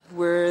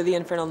We're the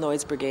Infernal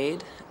Noise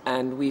Brigade,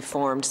 and we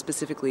formed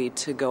specifically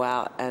to go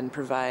out and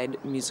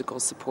provide musical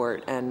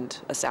support and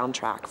a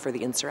soundtrack for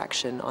the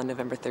insurrection on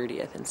November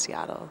 30th in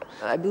Seattle.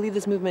 I believe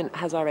this movement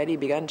has already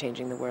begun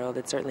changing the world.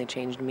 It certainly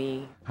changed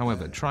me.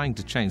 However, trying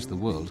to change the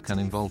world can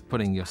involve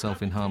putting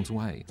yourself in harm's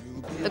way.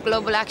 The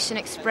Global Action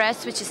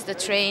Express, which is the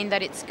train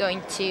that it's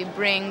going to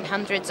bring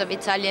hundreds of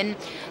Italians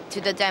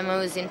to the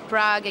demos in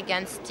Prague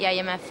against the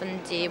IMF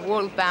and the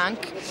World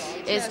Bank,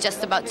 is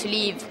just about to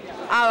leave.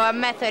 Our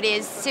method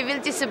is civil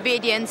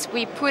disobedience.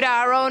 We put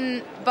our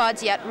own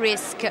body at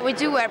risk. We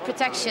do wear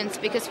protections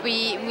because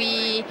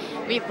we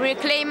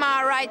reclaim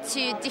our right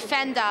to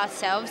defend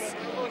ourselves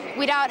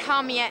without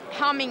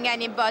harming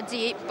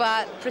anybody,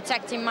 but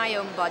protecting my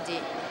own body.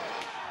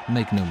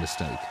 Make no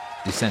mistake,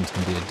 dissent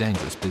can be a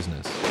dangerous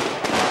business.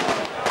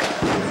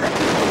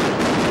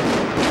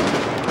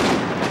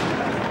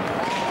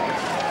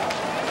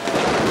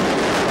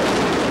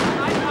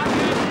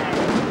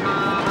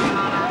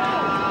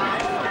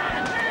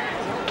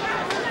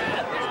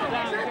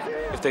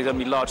 If there's going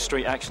to be large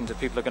street actions, if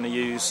people are going to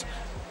use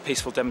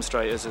peaceful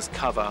demonstrators as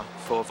cover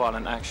for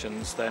violent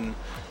actions, then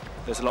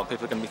there's a lot of people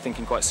who are going to be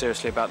thinking quite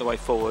seriously about the way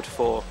forward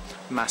for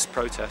mass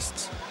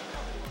protests.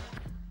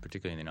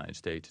 Particularly in the United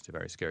States, it's a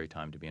very scary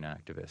time to be an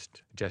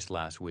activist. Just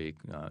last week,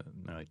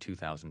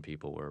 2,000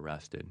 people were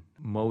arrested.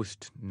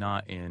 Most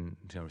not in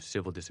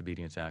civil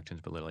disobedience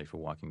actions, but literally for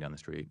walking down the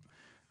street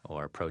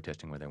or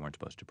protesting where they weren't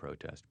supposed to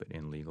protest, but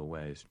in legal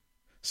ways.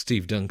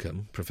 Steve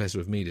Duncombe, Professor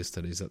of Media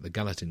Studies at the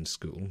Gallatin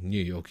School,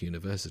 New York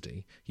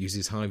University,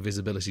 uses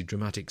high-visibility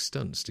dramatic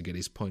stunts to get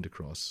his point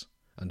across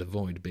and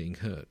avoid being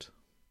hurt.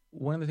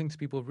 One of the things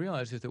people have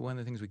realized is that one of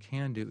the things we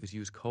can do is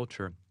use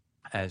culture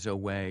as a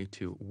way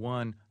to,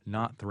 one,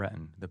 not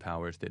threaten the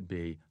powers that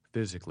be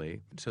physically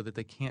so that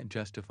they can't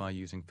justify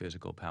using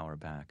physical power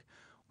back.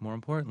 More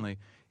importantly,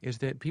 is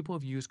that people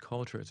have used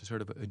culture as a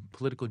sort of a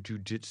political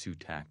jujitsu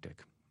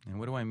tactic. And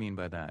what do I mean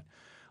by that?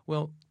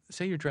 Well,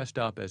 say you're dressed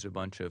up as a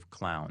bunch of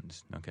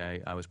clowns,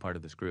 okay? I was part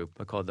of this group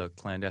called the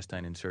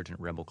Clandestine Insurgent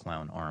Rebel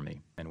Clown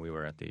Army, and we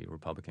were at the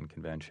Republican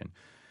convention.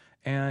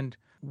 And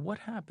what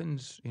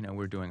happens,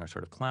 we're doing our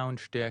sort of clown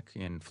shtick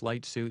in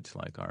flight suits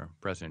like our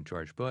President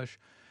George Bush,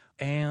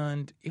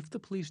 and if the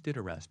police did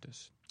arrest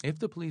us, if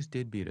the police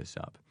did beat us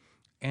up,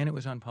 and it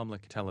was on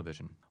public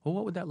television, well,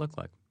 what would that look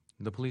like?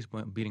 The police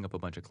beating up a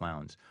bunch of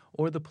clowns,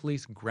 or the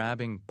police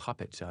grabbing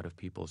puppets out of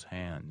people's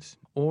hands,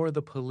 or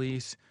the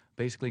police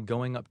basically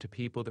going up to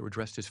people that were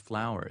dressed as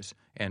flowers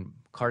and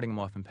carting them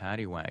off in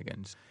paddy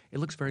wagons. It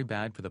looks very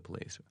bad for the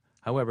police.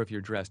 However, if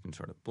you're dressed in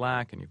sort of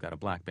black and you've got a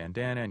black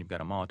bandana and you've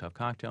got a Molotov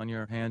cocktail in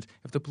your hands,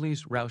 if the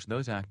police roust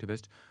those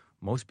activists,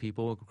 most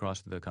people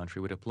across the country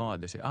would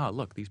applaud. They say,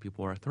 look, these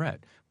people are a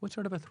threat. What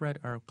sort of a threat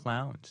are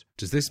clowns?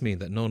 Does this mean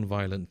that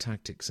non-violent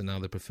tactics are now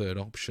the preferred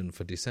option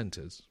for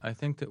dissenters? I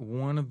think that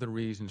one of the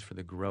reasons for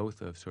the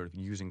growth of sort of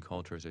using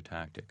culture as a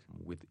tactic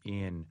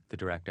within the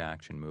direct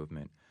action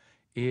movement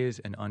is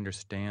an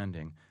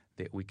understanding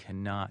that we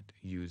cannot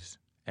use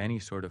any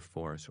sort of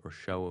force or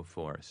show of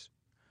force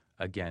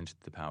against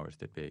the powers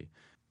that be.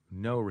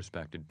 No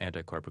respected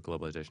anti-corporate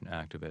globalization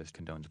activist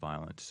condones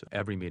violence.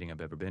 Every meeting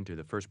I've ever been to,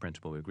 the first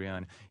principle we agree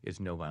on is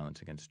no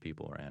violence against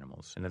people or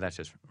animals, and that's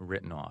just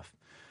written off.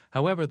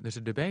 However, there's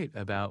a debate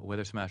about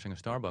whether smashing a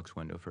Starbucks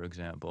window, for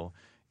example,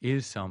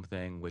 is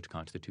something which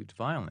constitutes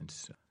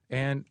violence.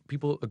 And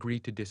people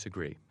agree to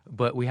disagree.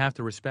 But we have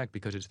to respect,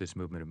 because it's this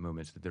movement of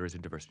movements, that there is a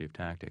diversity of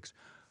tactics.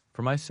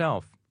 For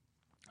myself,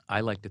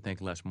 I like to think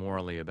less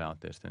morally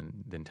about this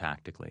than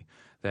tactically.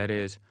 That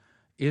is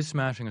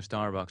smashing a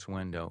Starbucks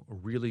window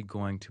really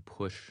going to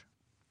push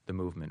the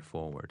movement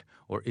forward?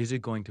 Or is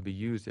it going to be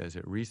used, as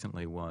it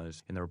recently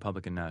was in the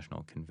Republican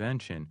National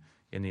Convention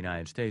in the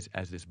United States,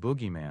 as this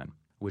boogeyman,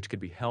 which could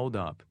be held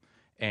up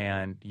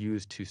and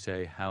used to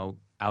say how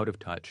out of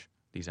touch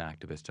these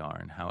activists are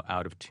and how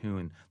out of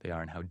tune they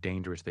are and how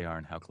dangerous they are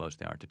and how close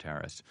they are to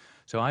terrorists.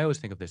 So I always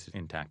think of this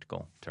in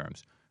tactical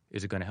terms.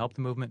 Is it going to help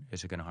the movement?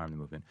 Is it going to harm the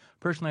movement?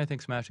 Personally, I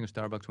think smashing a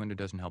Starbucks window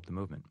doesn't help the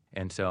movement.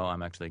 And so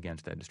I'm actually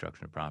against that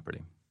destruction of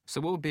property.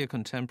 So what would be a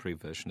contemporary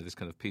version of this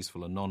kind of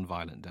peaceful and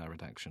non-violent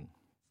direct action?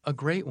 A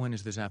great one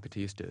is the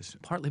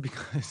Zapatistas, partly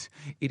because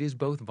it is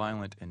both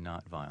violent and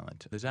not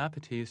violent. The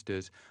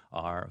Zapatistas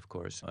are, of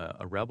course,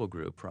 a rebel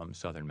group from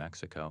southern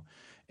Mexico,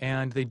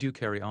 and they do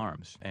carry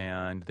arms,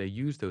 and they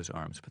use those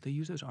arms, but they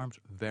use those arms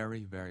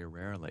very, very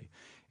rarely.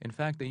 In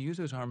fact, they use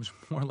those arms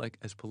more like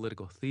as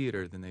political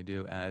theater than they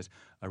do as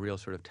a real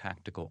sort of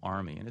tactical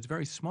army. And it's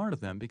very smart of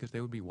them because they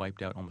would be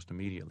wiped out almost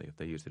immediately if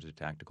they used it as a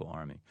tactical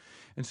army.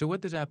 And so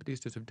what the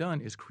Zapatistas have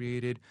done is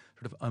created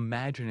sort of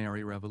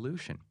imaginary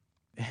revolution,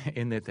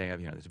 in that they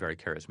have, this very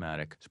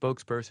charismatic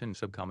spokesperson,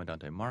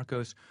 Subcomandante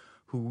Marcos,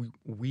 who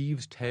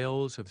weaves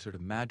tales of sort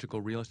of magical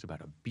realism about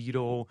a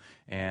beetle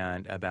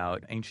and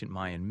about ancient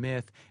Mayan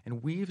myth,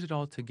 and weaves it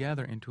all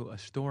together into a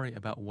story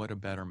about what a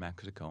better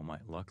Mexico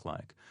might look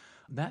like.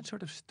 that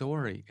sort of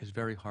story is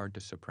very hard to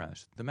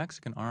suppress. The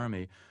Mexican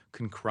army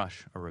can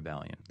crush a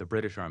rebellion. The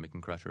British army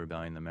can crush a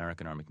rebellion. The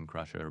American army can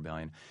crush a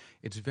rebellion.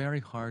 It's very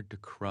hard to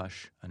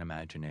crush an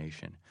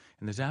imagination.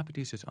 And the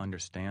Zapatistas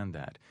understand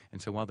that.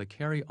 And so while they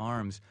carry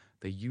arms,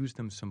 they use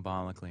them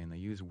symbolically, and they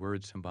use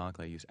words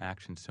symbolically, they use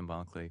actions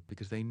symbolically,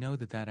 because they know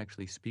that that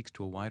actually speaks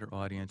to a wider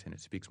audience and it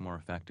speaks more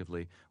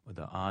effectively when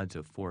the odds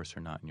of force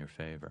are not in your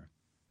favor.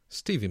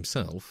 Steve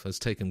himself has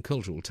taken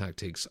cultural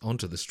tactics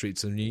onto the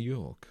streets of New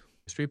York.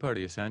 The street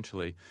party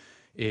essentially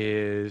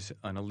is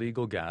an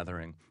illegal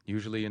gathering,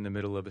 usually in the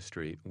middle of a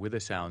street, with a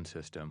sound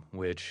system,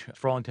 which,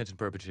 for all intents and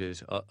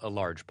purposes, is a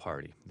large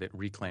party that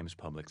reclaims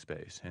public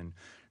space. And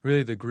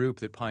really the group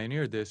that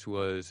pioneered this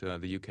was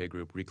the UK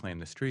group Reclaim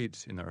the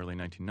Streets in the early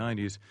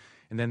 1990s,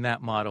 and then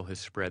that model has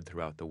spread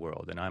throughout the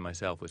world. And I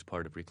myself was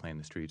part of Reclaim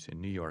the Streets in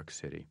New York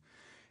City.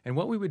 And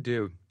what we would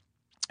do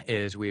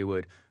is we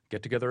would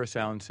get together a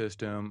sound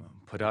system,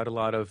 put out a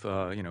lot of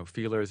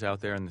feelers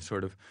out there in the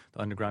sort of the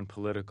underground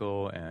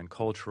political and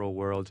cultural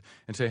world,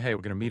 and say, hey,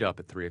 we're going to meet up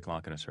at 3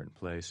 o'clock in a certain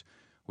place.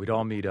 We'd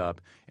all meet up,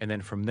 and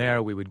then from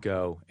there we would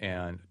go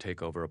and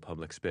take over a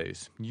public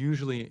space,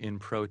 usually in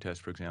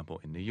protest, for example,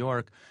 in New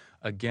York,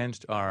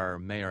 against our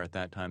mayor at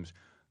that time's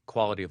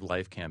quality of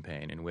life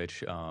campaign, in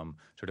which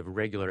sort of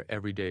regular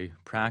everyday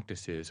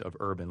practices of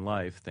urban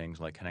life,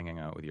 things like hanging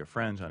out with your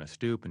friends on a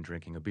stoop and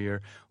drinking a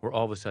beer, were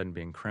all of a sudden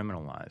being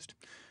criminalized.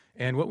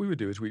 And what we would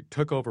do is we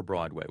took over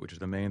Broadway, which is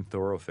the main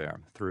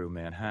thoroughfare through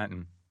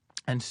Manhattan,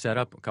 and set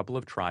up a couple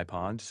of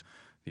tripods,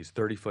 these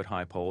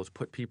 30-foot-high poles,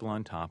 put people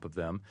on top of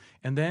them,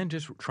 and then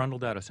just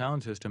trundled out a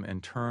sound system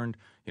and turned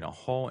a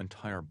whole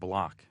entire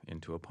block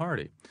into a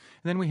party. And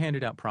then we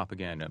handed out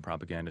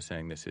propaganda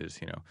saying this is,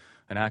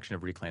 an action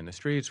of Reclaim the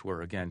Streets.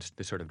 We're against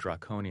the sort of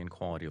draconian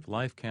quality of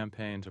life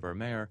campaigns of our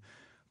mayor.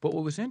 But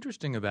what was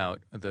interesting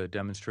about the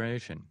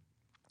demonstration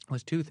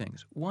was two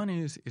things. One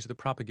is the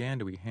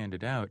propaganda we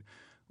handed out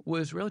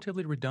was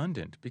relatively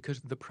redundant because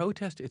the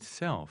protest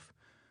itself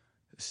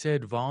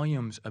said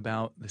volumes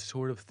about the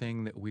sort of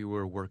thing that we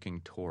were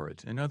working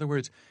towards. In other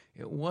words,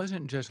 it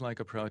wasn't just like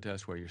a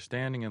protest where you're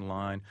standing in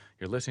line,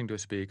 you're listening to a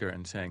speaker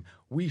and saying,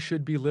 we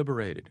should be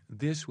liberated.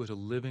 This was a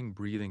living,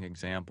 breathing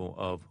example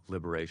of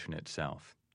liberation itself.